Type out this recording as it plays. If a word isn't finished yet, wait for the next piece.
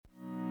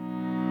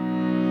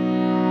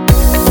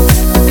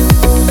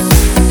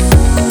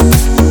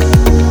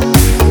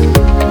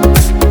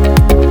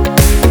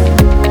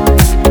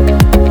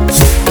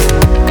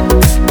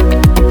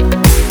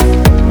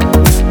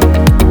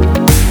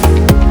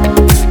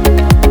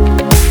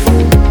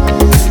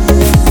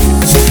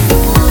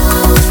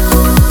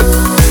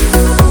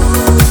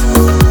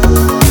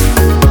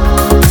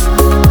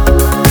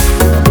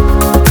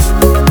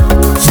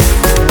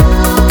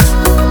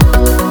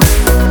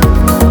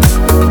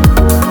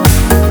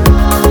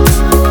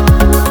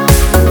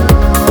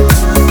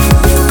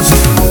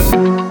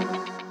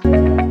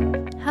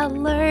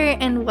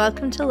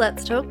welcome to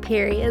Let's Talk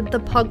Period, the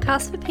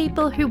podcast for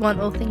people who want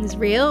all things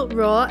real,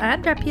 raw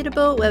and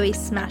reputable, where we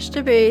smash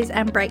taboos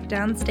and break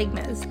down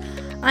stigmas.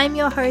 I'm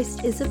your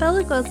host,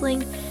 Isabella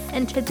Gosling,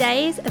 and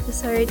today's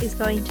episode is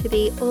going to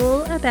be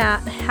all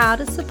about how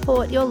to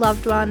support your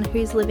loved one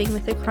who's living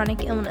with a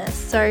chronic illness.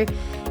 So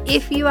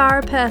if you are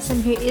a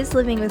person who is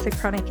living with a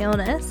chronic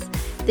illness,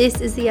 this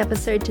is the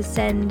episode to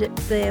send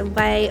the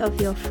way of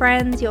your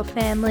friends, your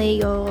family,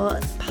 your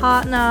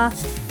partner,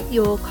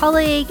 your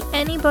colleague,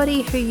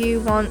 anybody who you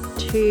want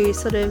to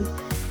sort of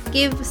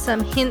give some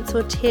hints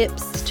or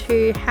tips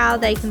to how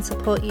they can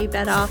support you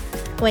better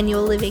when you're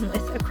living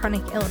with a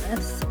chronic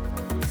illness.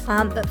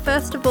 But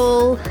first of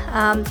all,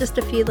 just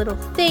a few little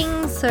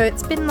things. So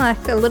it's been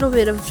like a little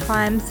bit of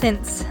time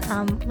since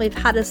we've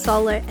had a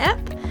solo ep.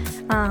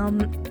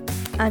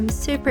 I'm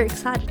super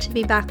excited to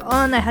be back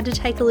on. I had to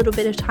take a little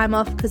bit of time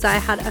off because I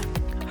had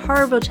a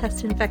horrible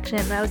chest infection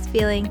and I was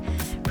feeling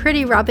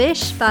pretty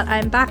rubbish, but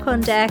I'm back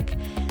on deck.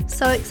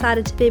 So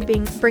excited to be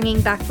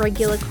bringing back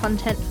regular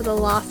content for the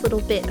last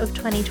little bit of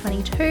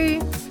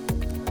 2022,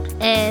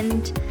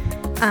 and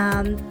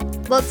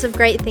lots of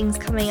great things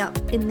coming up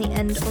in the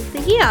end of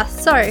the year.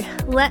 So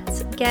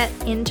let's get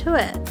into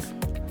it.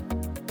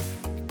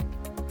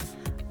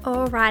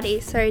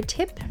 Alrighty, so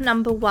tip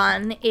number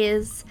 1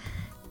 is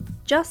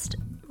just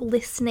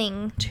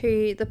listening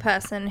to the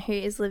person who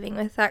is living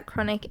with that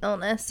chronic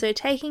illness. So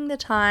taking the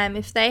time,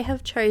 if they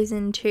have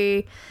chosen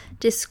to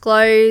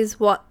disclose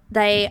what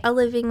they are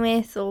living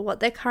with or what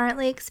they're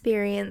currently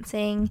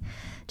experiencing,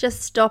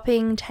 just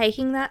stopping,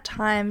 taking that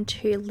time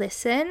to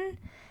listen,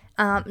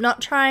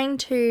 not trying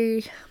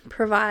to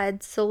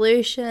provide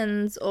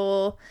solutions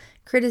or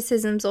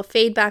criticisms or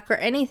feedback or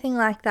anything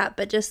like that,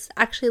 but just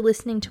actually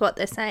listening to what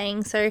they're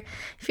saying. So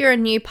if you're a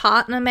new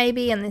partner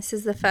maybe, and this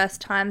is the first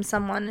time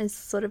someone is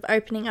sort of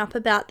opening up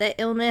about their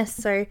illness,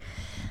 so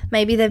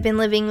maybe they've been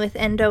living with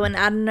endo and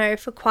adeno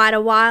for quite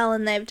a while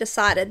and they've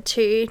decided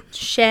to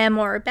share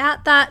more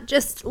about that,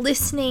 just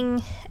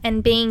listening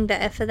and being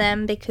there for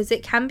them, because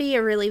it can be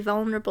a really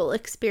vulnerable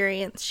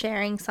experience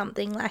sharing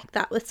something like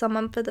that with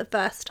someone for the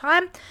first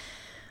time.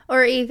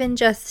 Or even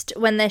just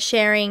when they're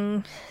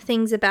sharing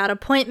things about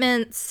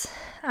appointments,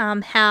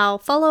 how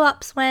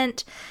follow-ups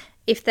went,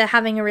 if they're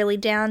having a really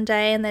down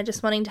day and they're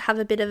just wanting to have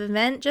a bit of a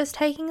vent, just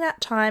taking that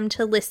time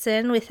to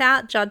listen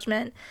without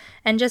judgment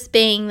and just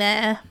being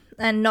there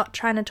and not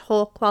trying to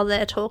talk while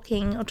they're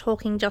talking or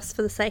talking just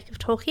for the sake of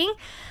talking.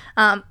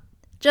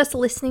 Just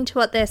listening to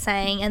what they're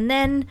saying, and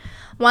then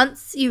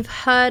once you've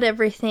heard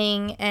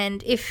everything,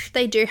 and if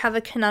they do have a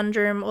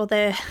conundrum or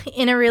they're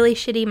in a really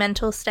shitty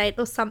mental state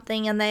or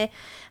something and they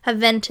have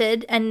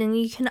vented, and then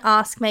you can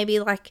ask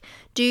maybe like,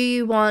 do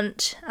you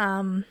want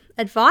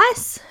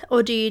advice,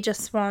 or do you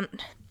just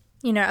want,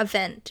 a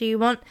vent? Do you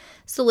want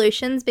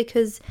solutions?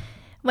 Because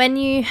when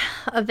you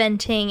are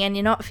venting and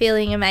you're not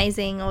feeling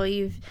amazing, or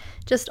you've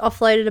just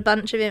offloaded a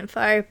bunch of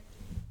info,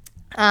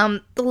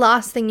 the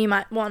last thing you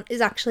might want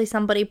is actually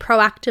somebody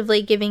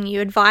proactively giving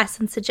you advice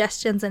and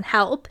suggestions and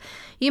help.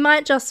 You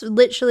might just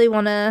literally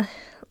want to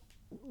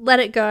let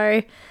it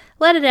go,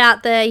 let it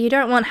out there. You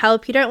don't want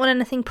help, you don't want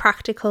anything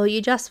practical,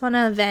 you just want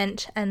to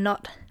vent and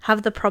not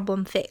have the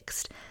problem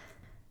fixed.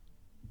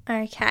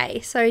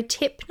 Okay, so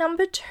tip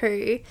number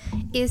 2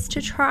 is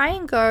to try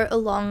and go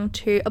along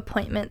to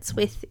appointments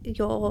with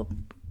your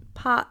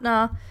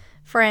partner,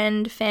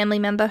 friend, family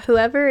member,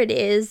 whoever it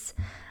is.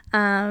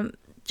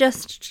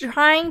 Just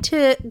trying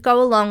to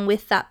go along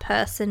with that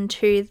person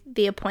to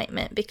the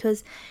appointment,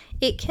 because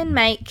it can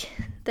make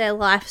their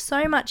life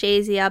so much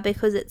easier,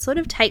 because it sort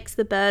of takes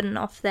the burden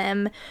off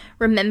them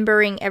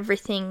remembering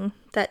everything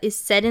that is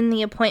said in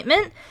the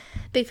appointment,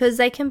 because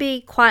they can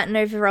be quite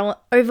an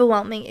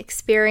overwhelming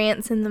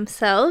experience in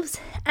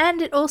themselves.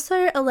 And it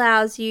also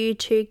allows you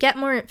to get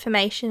more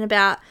information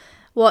about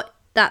what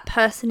that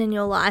person in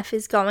your life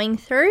is going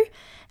through,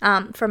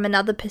 from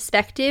another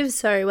perspective.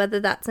 So whether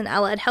that's an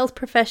allied health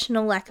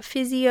professional like a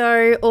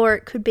physio, or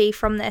it could be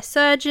from their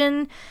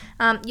surgeon,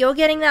 you're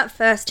getting that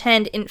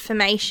first-hand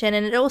information,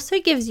 and it also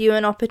gives you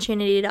an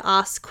opportunity to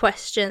ask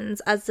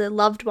questions as a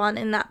loved one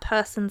in that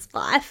person's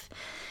life,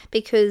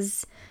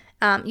 because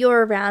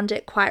you're around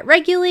it quite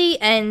regularly,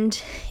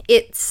 and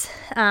it's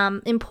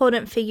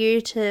important for you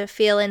to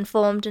feel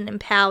informed and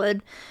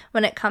empowered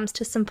when it comes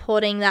to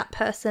supporting that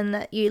person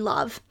that you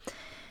love.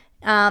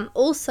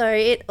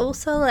 It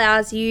also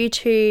allows you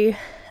to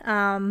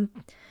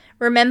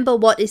remember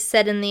what is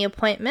said in the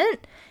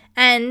appointment,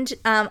 and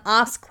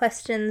ask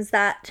questions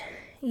that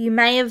you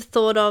may have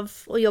thought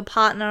of, or your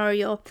partner or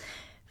your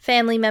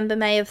family member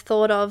may have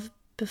thought of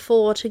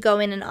before to go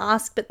in and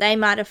ask, but they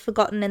might have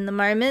forgotten in the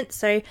moment.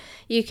 So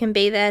you can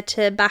be there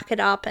to back it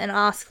up and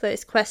ask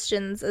those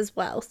questions as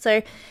well.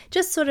 So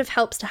just sort of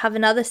helps to have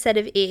another set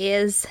of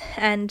ears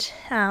and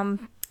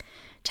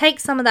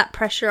take some of that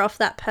pressure off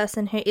that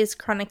person who is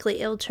chronically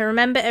ill to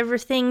remember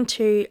everything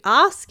to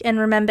ask and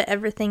remember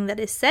everything that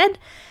is said,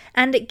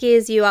 and it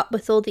gears you up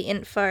with all the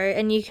info,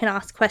 and you can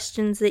ask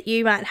questions that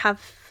you might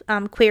have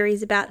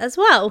queries about as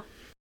well.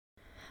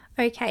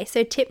 Okay,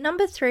 so tip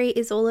number 3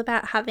 is all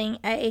about having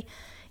a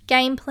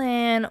game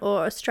plan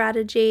or a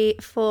strategy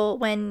for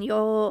when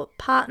your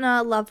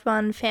partner, loved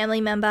one,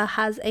 family member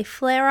has a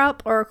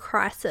flare-up or a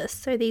crisis.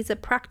 So these are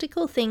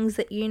practical things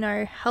that you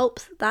know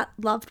helps that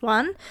loved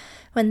one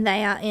when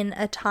they are in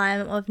a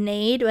time of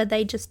need where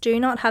they just do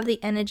not have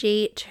the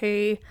energy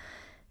to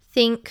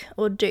think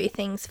or do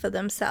things for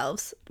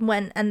themselves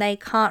and they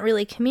can't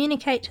really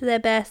communicate to their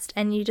best,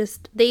 and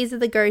these are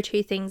the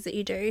go-to things that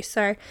you do.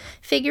 So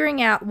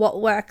figuring out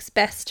what works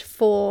best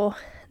for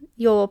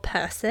your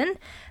person.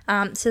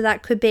 So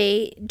that could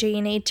be, do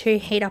you need to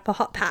heat up a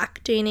hot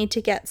pack? Do you need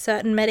to get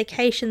certain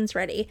medications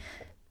ready?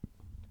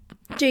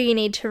 Do you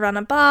need to run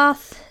a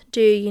bath?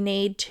 Do you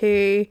need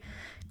to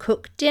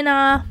cook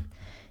dinner?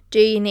 Do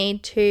you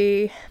need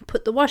to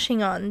put the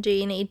washing on? Do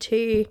you need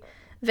to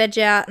veg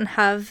out and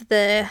have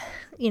the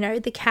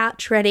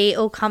couch ready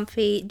or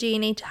comfy? Do you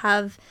need to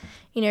have,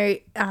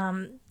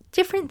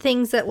 different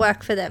things that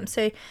work for them?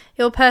 So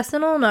your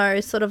person will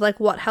know sort of like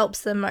what helps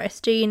them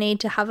most. Do you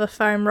need to have a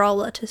foam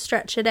roller to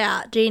stretch it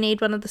out? Do you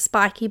need one of the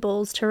spiky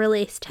balls to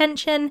release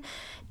tension?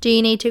 Do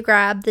you need to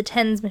grab the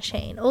TENS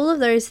machine? All of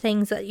those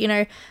things that,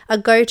 are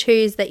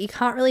go-tos that you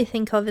can't really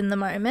think of in the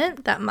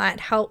moment that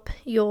might help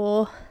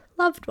your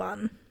loved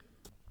one.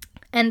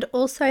 And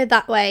also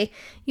that way,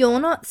 you're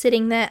not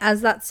sitting there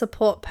as that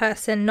support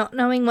person, not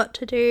knowing what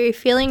to do,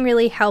 feeling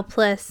really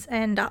helpless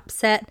and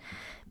upset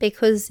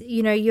because,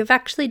 you've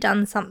actually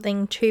done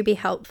something to be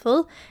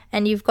helpful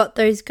and you've got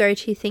those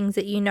go-to things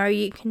that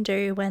you can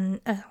do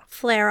when a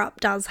flare-up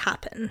does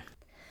happen.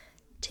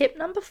 Tip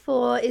number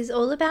 4 is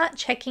all about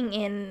checking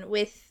in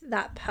with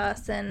that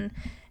person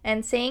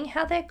and seeing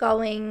how they're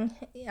going,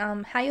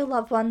 how your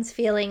loved one's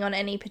feeling on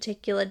any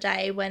particular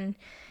day when,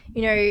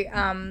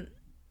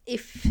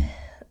 if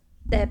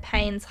their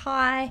pain's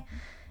high,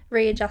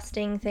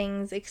 readjusting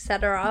things,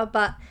 etc.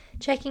 But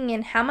checking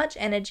in, how much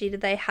energy do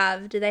they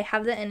have? Do they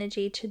have the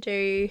energy to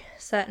do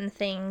certain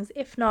things?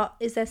 If not,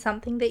 is there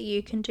something that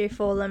you can do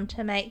for them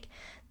to make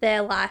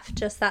their life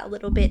just that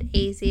little bit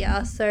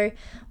easier? So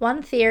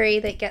one theory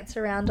that gets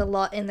around a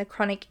lot in the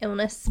chronic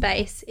illness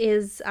space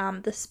is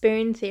the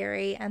spoon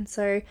theory. And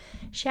so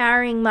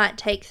showering might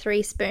take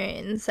 3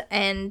 spoons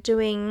and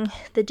doing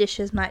the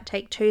dishes might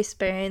take 2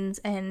 spoons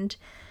and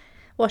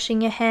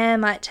washing your hair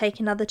might take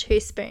another 2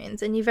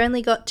 spoons, and you've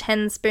only got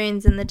 10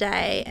 spoons in the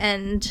day,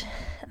 and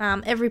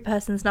every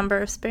person's number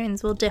of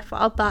spoons will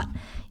differ, but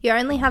you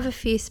only have a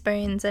few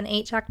spoons and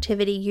each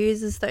activity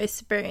uses those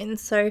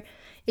spoons. So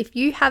if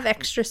you have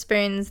extra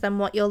spoons than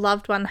what your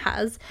loved one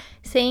has,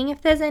 seeing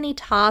if there's any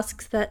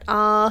tasks that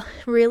are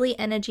really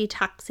energy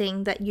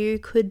taxing that you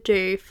could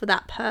do for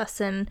that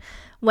person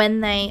when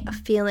they are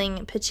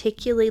feeling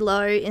particularly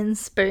low in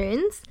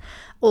spoons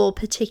or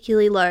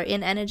particularly low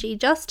in energy,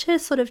 just to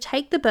sort of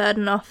take the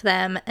burden off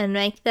them and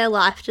make their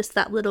life just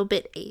that little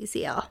bit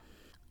easier.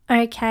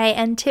 Okay,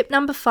 and tip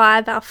number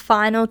 5, our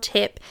final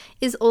tip,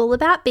 is all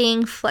about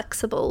being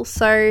flexible.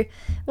 So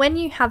when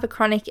you have a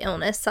chronic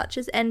illness such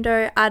as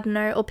endo,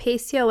 adeno, or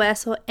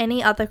PCOS or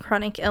any other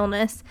chronic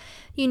illness,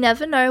 you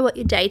never know what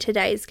your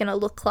day-to-day is going to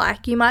look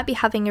like. You might be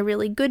having a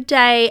really good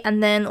day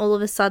and then all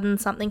of a sudden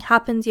something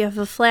happens, you have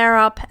a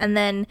flare-up, and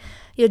then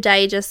your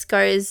day just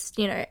goes,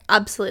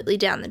 absolutely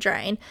down the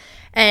drain.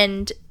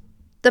 And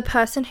the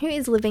person who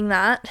is living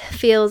that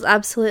feels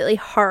absolutely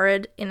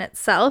horrid in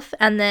itself,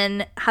 and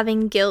then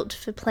having guilt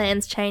for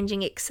plans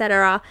changing,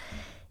 etc.,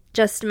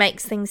 just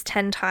makes things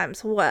 10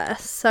 times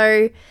worse.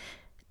 So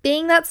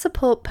being that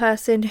support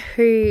person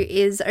who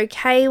is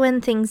okay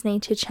when things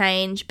need to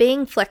change,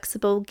 being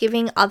flexible,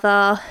 giving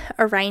other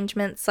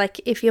arrangements, like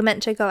if you're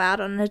meant to go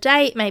out on a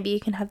date, maybe you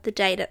can have the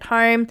date at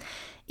home.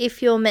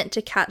 If you're meant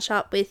to catch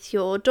up with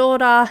your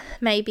daughter,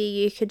 maybe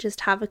you could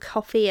just have a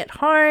coffee at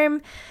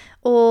home.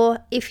 Or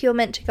if you're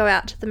meant to go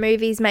out to the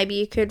movies, maybe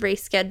you could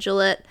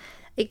reschedule it,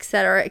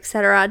 etc.,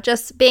 etc.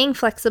 Just being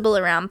flexible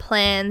around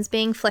plans,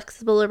 being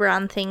flexible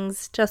around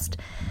things just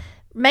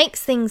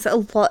makes things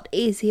a lot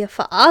easier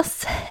for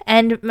us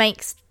and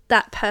makes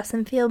that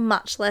person feel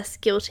much less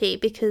guilty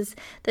because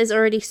there's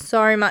already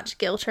so much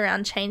guilt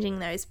around changing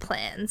those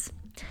plans.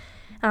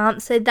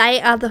 So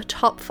they are the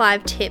top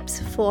 5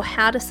 tips for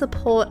how to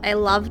support a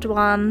loved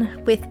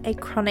one with a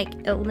chronic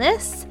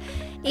illness.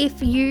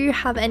 If you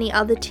have any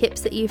other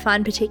tips that you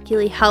find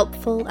particularly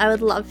helpful, I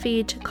would love for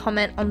you to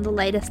comment on the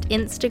latest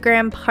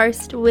Instagram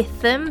post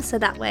with them, so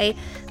that way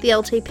the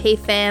LTP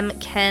fam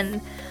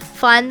can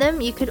find them.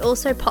 You could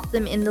also pop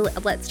them in the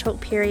Let's Talk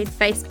Period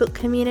Facebook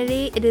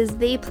community. It is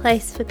the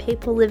place for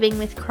people living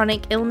with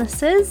chronic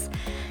illnesses,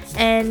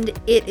 and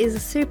it is a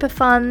super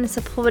fun,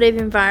 supportive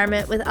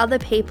environment with other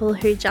people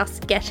who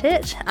just get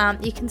it.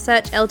 You can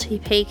search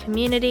LTP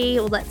community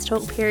or Let's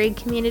Talk Period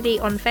community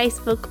on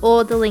Facebook,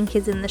 or the link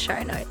is in the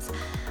show notes.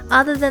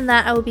 Other than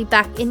that, I will be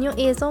back in your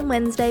ears on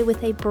Wednesday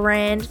with a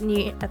brand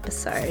new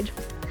episode.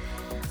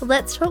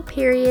 Let's Talk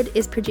Period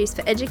is produced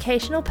for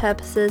educational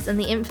purposes, and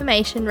the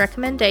information,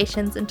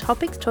 recommendations, and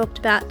topics talked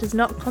about does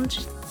not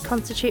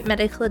constitute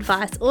medical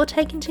advice or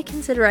take into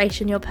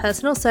consideration your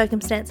personal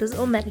circumstances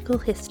or medical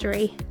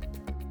history.